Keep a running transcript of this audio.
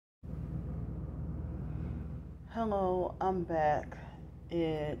Hello, I'm back.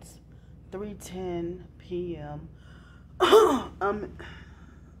 It's 3:10 p.m.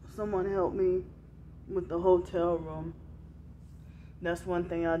 Someone help me with the hotel room. That's one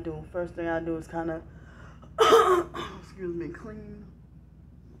thing I do. First thing I do is kind of clean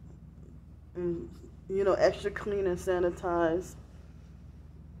and extra clean and sanitize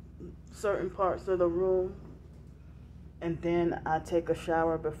certain parts of the room. And then I take a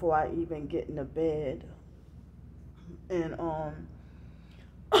shower before I even get in the bed. And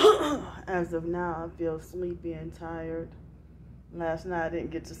as of now, I feel sleepy and tired. Last night I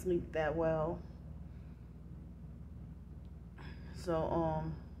didn't get to sleep that well.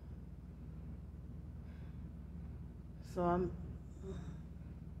 So I'm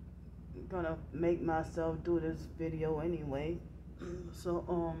gonna make myself do this video anyway.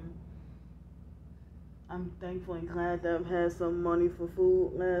 So I'm thankful and glad that I've had some money for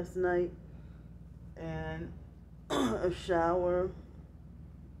food last night and a shower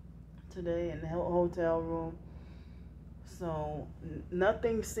today in the hotel room. So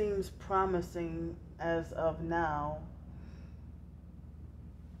nothing seems promising as of now.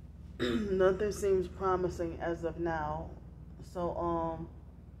 Nothing seems promising as of now. So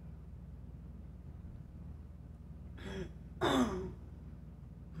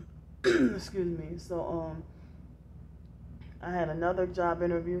excuse me. So I had another job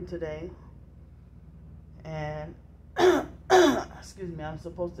interview today, and excuse me, I'm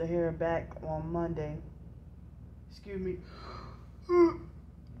supposed to hear back on Monday. Excuse me.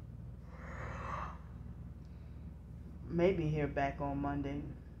 Maybe hear back on Monday.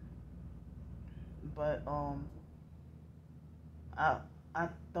 But I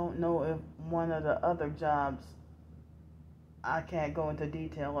don't know if one of the other jobs, I can't go into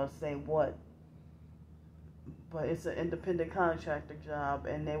detail or say what, but it's an independent contractor job,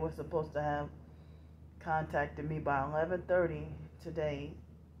 and they were supposed to have contacted me by 11:30 today,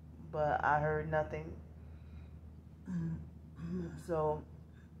 but I heard nothing. So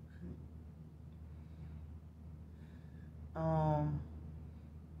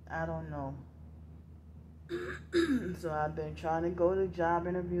I don't know. So I've been trying to go to job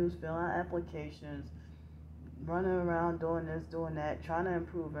interviews, fill out applications, running around doing this, doing that, trying to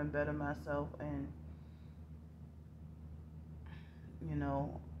improve and better myself. And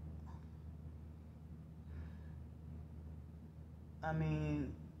I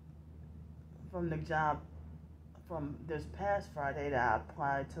mean, from the job from this past Friday that I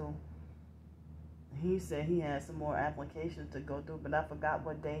applied to, he said he had some more applications to go through, but I forgot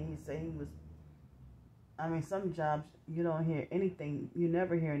what day he said he was. I mean, some jobs you don't hear anything, you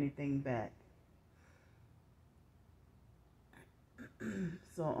never hear anything back.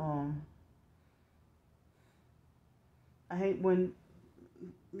 So I hate when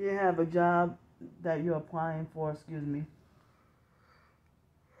you have a job that you're applying for,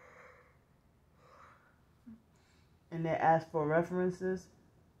 and they ask for references.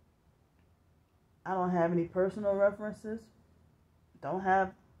 I don't have any personal references. Don't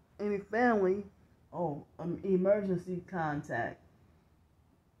have any family. Oh, emergency contact.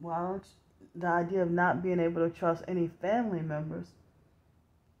 Well, the idea of not being able to trust any family members.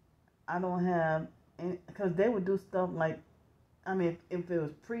 I don't have any, because they would do stuff like, I mean, if it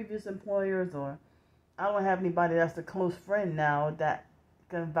was previous employers, or I don't have anybody that's a close friend now that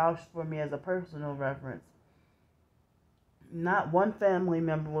can vouch for me as a personal reference. Not one family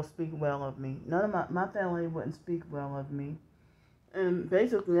member will speak well of me. None of my family wouldn't speak well of me. And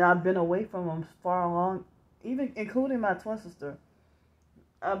basically, I've been away from them far along, even including my twin sister.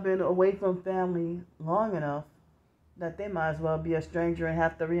 I've been away from family long enough that they might as well be a stranger and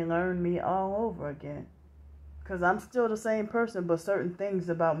have to relearn me all over again. Because I'm still the same person, but certain things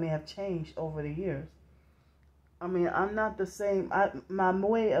about me have changed over the years. I mean, I'm not the same. My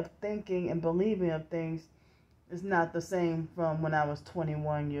way of thinking and believing of things is not the same from when I was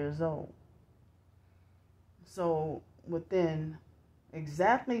 21 years old. So within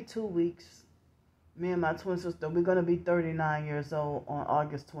exactly 2 weeks, me and my twin sister, we're going to be 39 years old on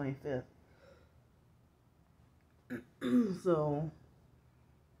August 25th. So,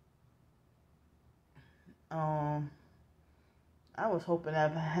 I was hoping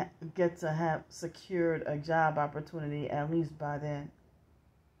I'd get to have secured a job opportunity at least by then.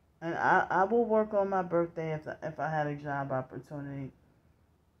 And I will work on my birthday if I had a job opportunity,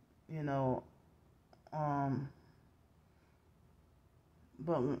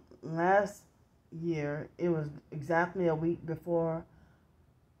 But last year, it was exactly a week before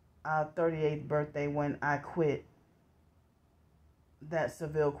our 38th birthday when I quit that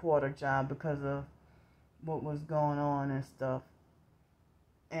Seville quarter job because of what was going on and stuff.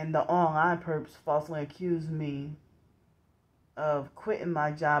 and the online perps falsely accused me of quitting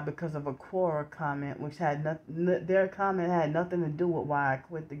my job because of a Quora comment, which had their comment had nothing to do with why I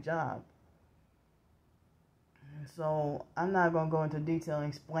quit the job. So I'm not going to go into detail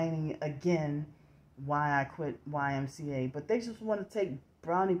explaining again why I quit YMCA, but they just want to take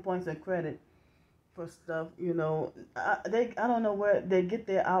brownie points and credit for stuff, you know. I don't know where they get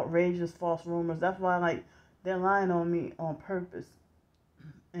their outrageous false rumors. That's why, like, they're lying on me on purpose,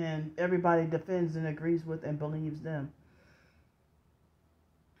 and everybody defends and agrees with and believes them.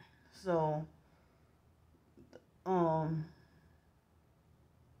 So,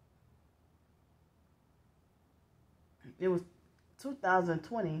 it was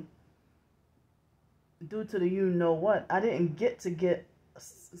 2020. Due to the you-know-what, I didn't get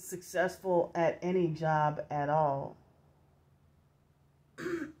successful at any job at all.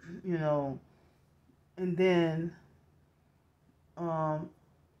 You know, and then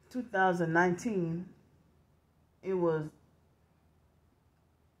 2019, it was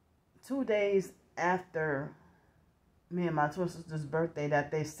 2 days after me and my twin sister's birthday that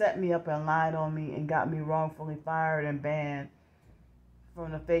they set me up and lied on me and got me wrongfully fired and banned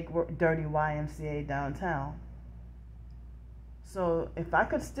from the fake dirty YMCA downtown. So if I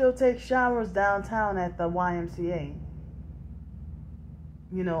could still take showers downtown at the YMCA,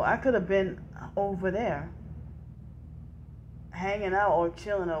 you know, I could have been over there hanging out or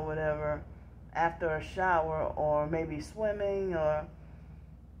chilling or whatever after a shower, or maybe swimming, or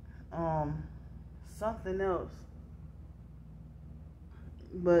something else.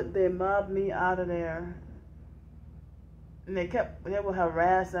 But they mobbed me out of there. And they would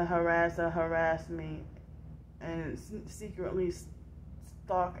harass me, and secretly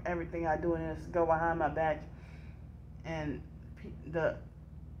stalk everything I do, and just go behind my back. And the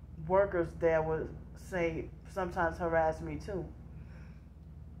workers there would sometimes harass me too.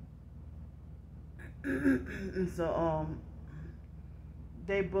 And so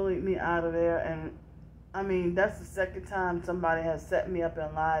they bullied me out of there, and I mean, that's the second time somebody has set me up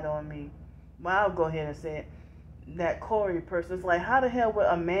and lied on me. Well, I'll go ahead and say it. That Corey person, it's like, how the hell would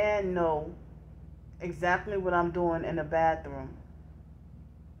a man know exactly what I'm doing in the bathroom?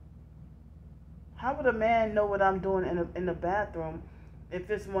 How would a man know what I'm doing in the bathroom if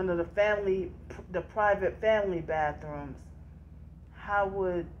it's one of the private family bathrooms? How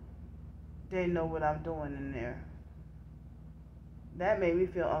would they know what I'm doing in there? That made me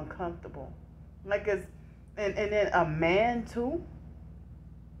feel uncomfortable. Like, and then a man too?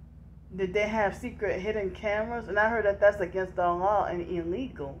 Did they have secret hidden cameras? And I heard that that's against the law and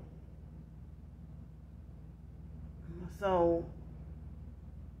illegal. So,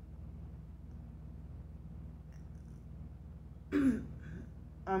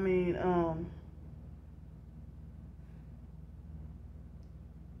 I mean,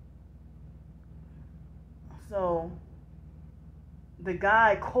 so the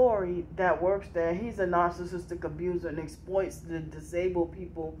guy, Corey, that works there, he's a narcissistic abuser and exploits the disabled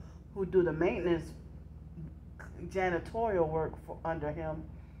people who do the maintenance, janitorial work under him.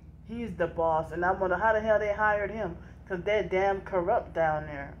 He's the boss, and I wonder how the hell they hired him, because they're damn corrupt down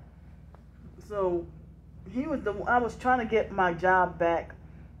there. So I was trying to get my job back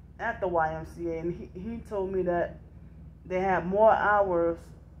at the YMCA, and he told me that they had more hours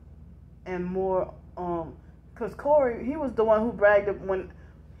and more, because Corey, he was the one who bragged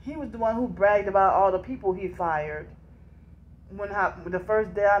about all the people he fired. The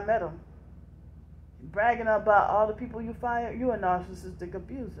first day I met him, bragging about all the people you fired, you're a narcissistic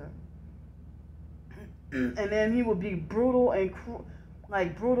abuser. And then he would be brutal and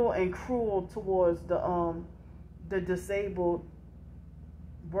cruel towards the disabled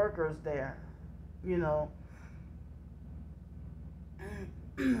workers there, you know.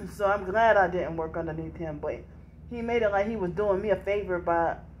 So I'm glad I didn't work underneath him, but he made it like he was doing me a favor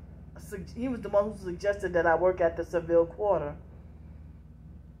he was the one who suggested that I work at the Seville Quarter.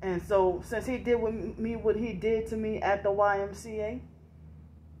 And so, since he did with me what he did to me at the YMCA,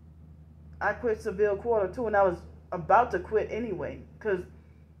 I quit Seville Quarter too, and I was about to quit anyway. Because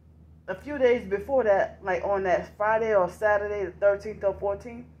a few days before that, like on that Friday or Saturday, the 13th or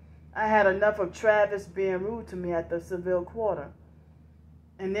 14th, I had enough of Travis being rude to me at the Seville Quarter.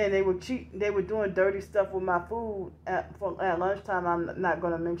 And then they were doing dirty stuff with my food at lunchtime. I'm not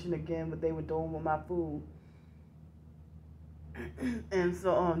going to mention again what they were doing with my food. And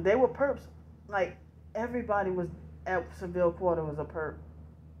so they were perps. Like, everybody was at Seville Quarter was a perp.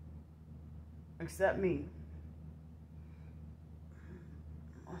 Except me.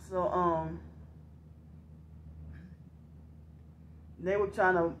 So, they were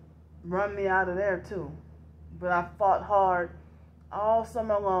trying to run me out of there too. But I fought hard all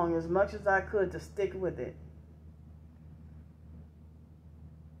summer long as much as I could to stick with it.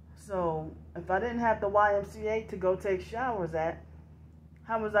 So if I didn't have the YMCA to go take showers at,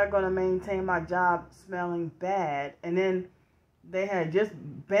 how was I going to maintain my job smelling bad? And then they had just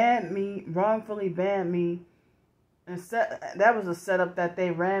wrongfully banned me. And that was a setup that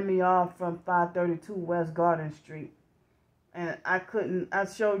they ran me off from 532 West Garden Street. And I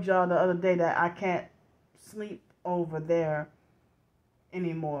showed y'all the other day that I can't sleep over there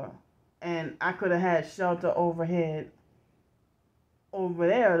anymore. And I could have had shelter overhead over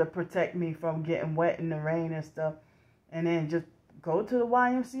there to protect me from getting wet in the rain and stuff. And then just go to the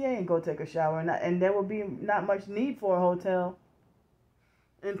YMCA and go take a shower. And there would be not much need for a hotel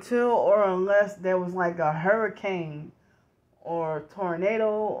until or unless there was like a hurricane or tornado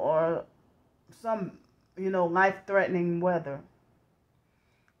or some, life-threatening weather.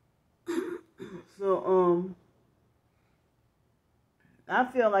 So, I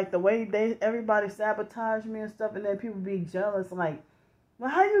feel like the way everybody sabotage me and stuff, and then people be jealous, like,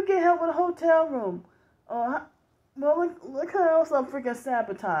 well, how you get help with a hotel room? Well, look how else I'm freaking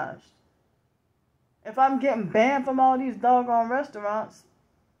sabotaged. If I'm getting banned from all these doggone restaurants,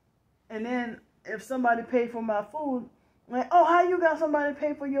 and then if somebody paid for my food, like, oh, how you got somebody to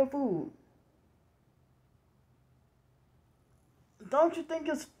pay for your food? Don't you think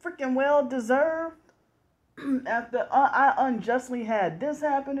it's freaking well deserved? After I unjustly had this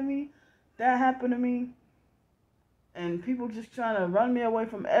happen to me, that happened to me, and people just trying to run me away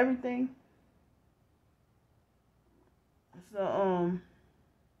from everything. So,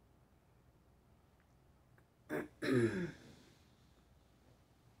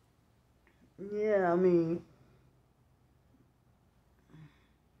 yeah,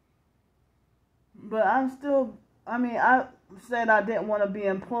 but I said I didn't want to be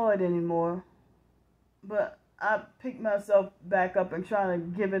employed anymore, but I picked myself back up and trying to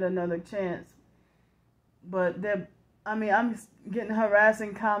give it another chance. But I'm getting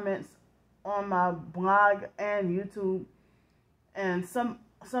harassing comments on my blog and YouTube, and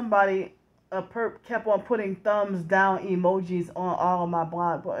somebody, a perp, kept on putting thumbs down emojis on all of my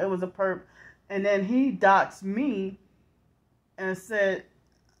blog, but it was a perp. And then he doxed me and said,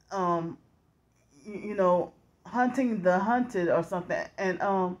 hunting the hunted or something. And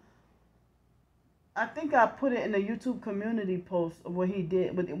I think I put it in the YouTube community post of what he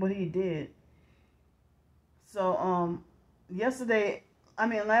did. So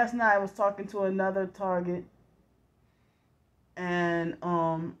last night I was talking to another target, and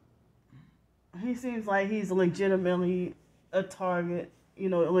he seems like he's legitimately a target. A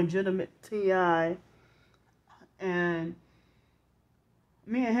legitimate TI. And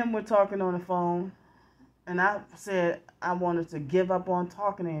me and him were talking on the phone, and I said I wanted to give up on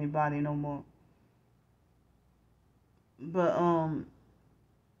talking to anybody no more. But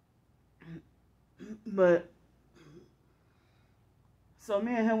so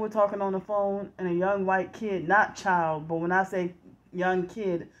me and him were talking on the phone, and a young white kid, not child, but when I say young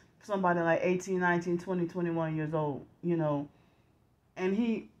kid, somebody like 18, 19, 20, 21 years old, and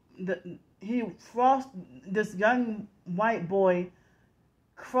this young white boy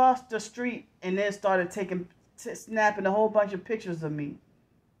crossed the street and then started snapping a whole bunch of pictures of me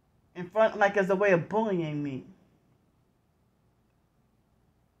in front, like as a way of bullying me.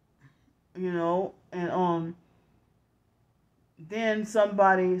 And then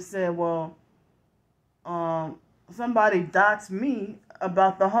somebody said, well, somebody doxed me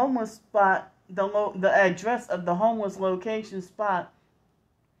about the homeless spot, the address of the homeless location spot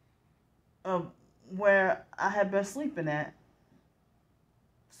of where I had been sleeping at.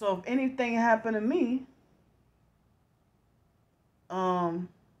 So if anything happened to me, y'all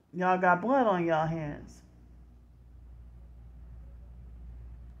got blood on y'all hands.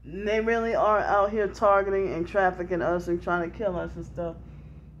 They really are out here targeting and trafficking us and trying to kill us and stuff.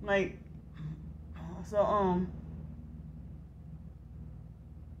 Like, so,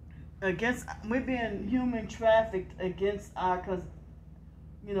 we're being human trafficked against our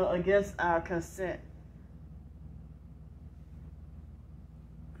consent.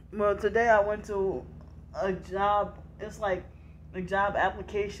 Well, today I went to a job. It's like a job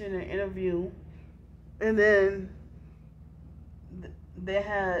application and interview, and then they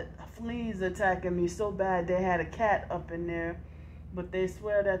had fleas attacking me so bad. They had a cat up in there, but they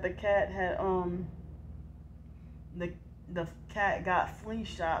swear that the cat had the cat got flea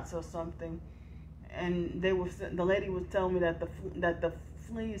shots or something, and the lady was telling me that the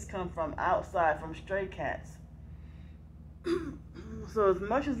fleas come from outside, from stray cats. So as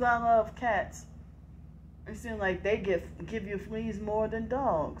much as I love cats, it seems like they give you fleas more than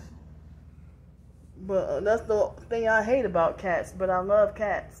dogs. But that's the thing I hate about cats. But I love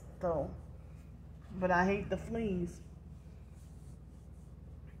cats, though. But I hate the fleas.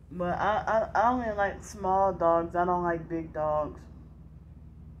 But I only like small dogs. I don't like big dogs.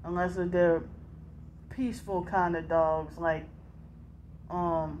 Unless they're peaceful kind of dogs. Like,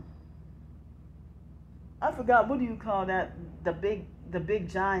 I forgot, what do you call that? The big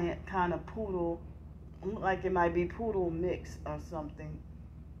giant kind of poodle. Like it might be poodle mix or something.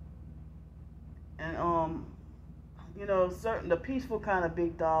 And the peaceful kind of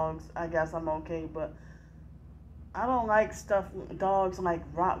big dogs, I guess I'm okay, but I don't like dogs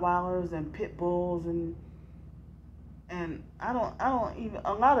like Rottweilers and Pit Bulls and I don't even,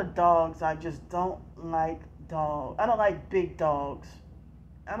 a lot of dogs, I just don't like dogs. I don't like big dogs.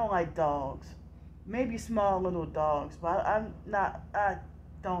 I don't like dogs. Maybe small little dogs, but I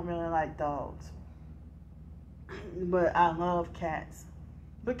don't really like dogs. But I love cats.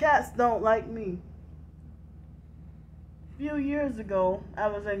 But cats don't like me. A few years ago, I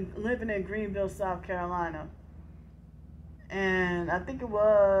was living in Greenville, South Carolina. And I think it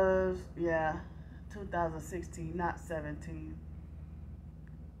was, 2016, not 17.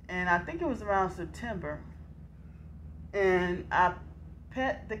 And I think it was around September. And I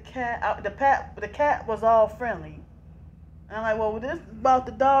pet the cat. The cat was all friendly. And I'm like, well, this is about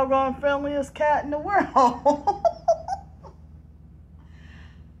the doggone friendliest cat in the world.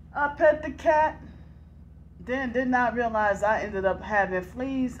 I pet the cat. Then did not realize I ended up having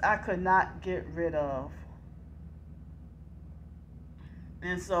fleas I could not get rid of.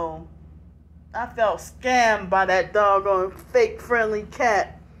 And so I felt scammed by that doggone fake friendly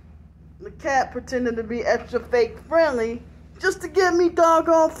cat. The cat pretended to be extra fake friendly just to give me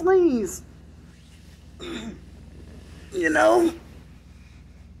doggone fleas. You know?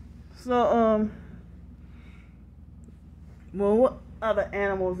 So, well, what other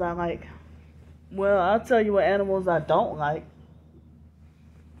animals I like? Well, I'll tell you what animals I don't like.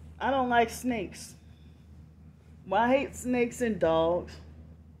 I don't like snakes. Well, I hate snakes and dogs.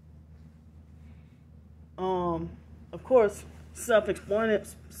 Of course,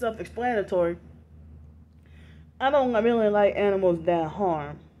 self-explanatory. I don't really like animals that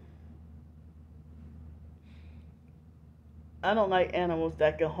harm. I don't like animals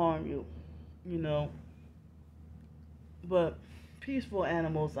that can harm you, you know. But peaceful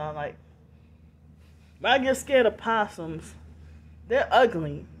animals I like. But I get scared of possums. They're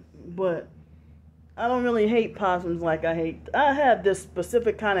ugly, but I don't really hate possums like I have this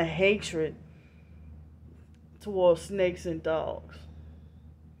specific kind of hatred towards snakes and dogs.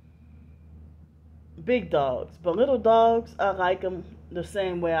 Big dogs. But little dogs, I like them the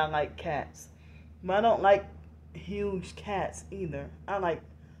same way I like cats. But I don't like huge cats either. I like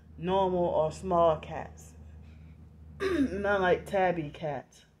normal or small cats. And I like tabby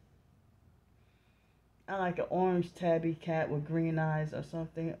cats. I like an orange tabby cat with green eyes or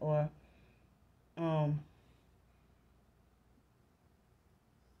something, or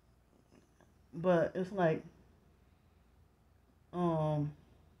but it's like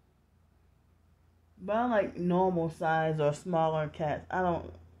but I like normal size or smaller cats. I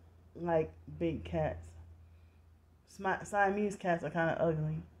don't like big cats. Siamese cats are kind of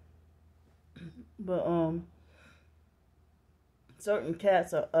ugly. But certain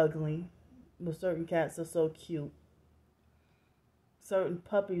cats are ugly, but certain cats are so cute. Certain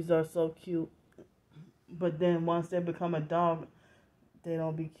puppies are so cute, but then once they become a dog, they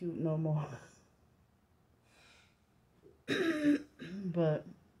don't be cute no more. But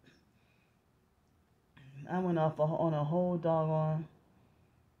I went off on a whole doggone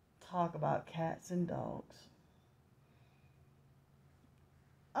talk about cats and dogs.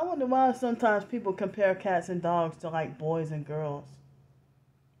 I wonder why sometimes people compare cats and dogs to like boys and girls.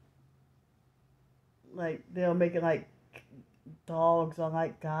 Like they'll make it like dogs are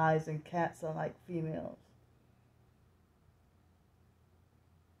like guys and cats are like females.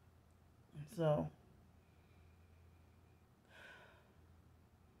 So,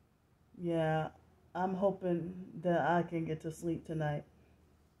 yeah, I'm hoping that I can get to sleep tonight.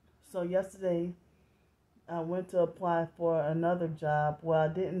 So yesterday, I went to apply for another job. Well, I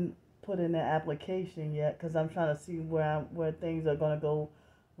didn't put in an application yet because I'm trying to see where things are going to go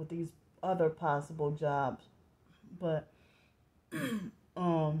with these other possible jobs. But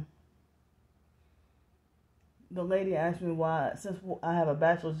the lady asked me why, since I have a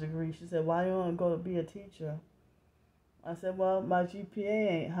bachelor's degree, she said, why you want to go to be a teacher? I said, well, my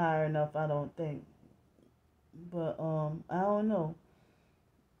GPA ain't high enough, I don't think. But I don't know.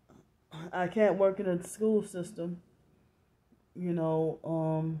 I can't work in a school system, you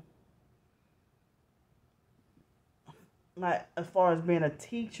know, like as far as being a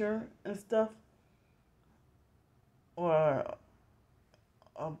teacher and stuff. or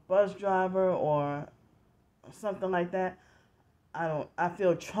a bus driver or something like that, I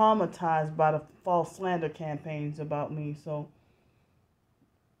feel traumatized by the false slander campaigns about me. So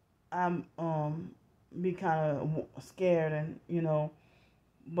I'm be kind of scared, and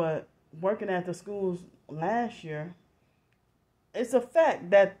but working at the schools last year, it's a fact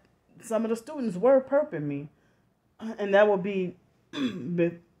that some of the students were perping me, and that would be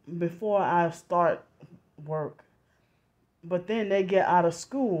before I start work. But then they get out of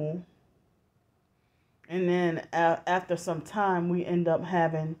school, and then after some time, we end up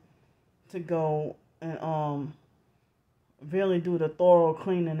having to go and really do the thorough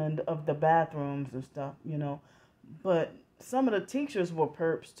cleaning of the bathrooms and stuff, But some of the teachers were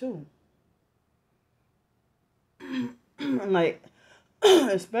perps too. Like,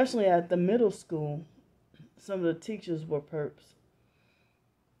 especially at the middle school, some of the teachers were perps.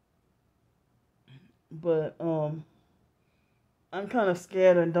 But I'm kind of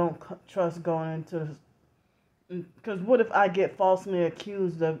scared and don't trust going into this. Because what if I get falsely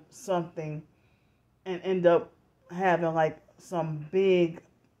accused of something and end up having like some big,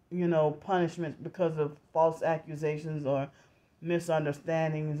 punishments because of false accusations or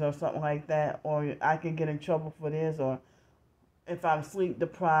misunderstandings or something like that, or I can get in trouble for this, or if I'm sleep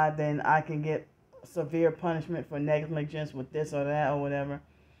deprived, then I can get severe punishment for negligence with this or that or whatever.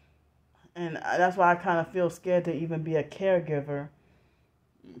 And that's why I kind of feel scared to even be a caregiver,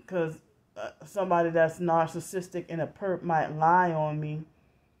 because somebody that's narcissistic and a perp might lie on me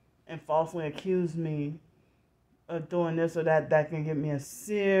and falsely accuse me of doing this or that can get me in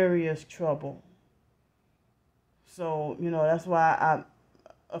serious trouble. So, that's why I'm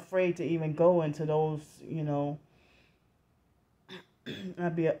afraid to even go into those,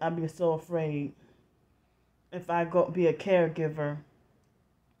 I'd be so afraid if I go be a caregiver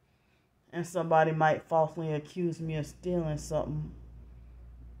and somebody might falsely accuse me of stealing something,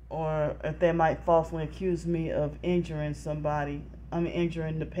 or if they might falsely accuse me of injuring somebody,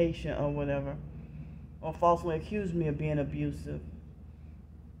 injuring the patient or whatever, or falsely accuse me of being abusive.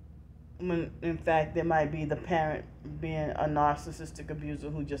 When in fact it might be the parent being a narcissistic abuser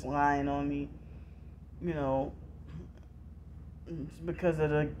who just lying on me, because of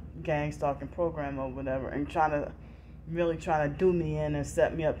the gang stalking program or whatever, and trying to do me in and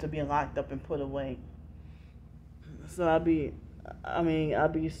set me up to be locked up and put away. So I'd be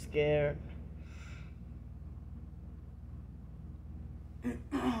scared.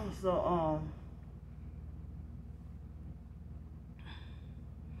 So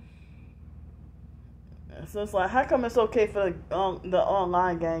so it's like, how come it's okay for the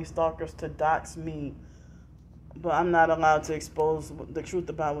online gang stalkers to dox me, but I'm not allowed to expose the truth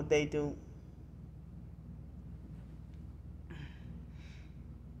about what they do?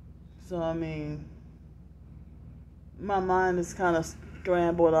 So my mind is kind of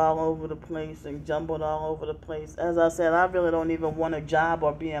scrambled all over the place and jumbled all over the place. As I said, I really don't even want a job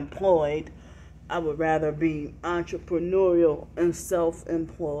or be employed. I would rather be entrepreneurial and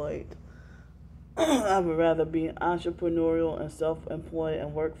self-employed. I would rather be entrepreneurial and self-employed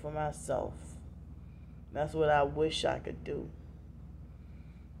and work for myself. That's what I wish I could do.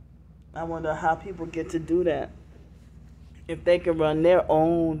 I wonder how people get to do that. If they can run their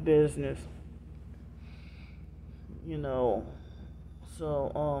own business.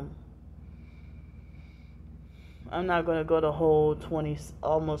 So I'm not gonna go the whole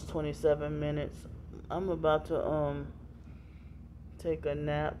almost 27 minutes. I'm about to take a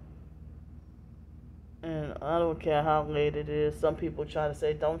nap, and I don't care how late it is. Some people try to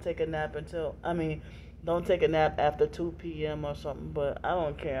say don't take a nap don't take a nap after 2 p.m. or something, but I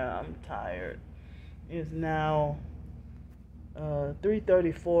don't care. I'm tired. It's now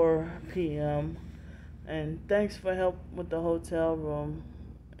 3:34 p.m. and thanks for help with the hotel room.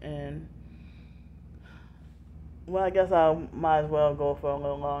 And well, I guess I might as well go for a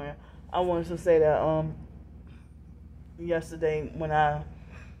little longer. I wanted to say that yesterday when I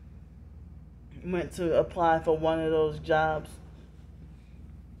went to apply for one of those jobs,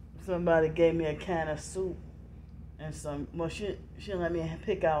 somebody gave me a can of soup and she let me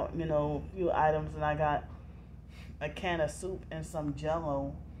pick out a few items, and I got a can of soup and some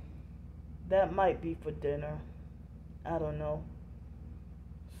Jell-O. That might be for dinner. I don't know.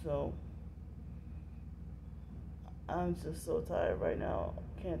 So I'm just so tired right now.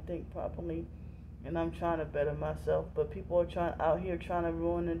 Can't think properly, and I'm trying to better myself, but people are out here trying to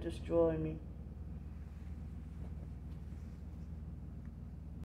ruin and destroy me.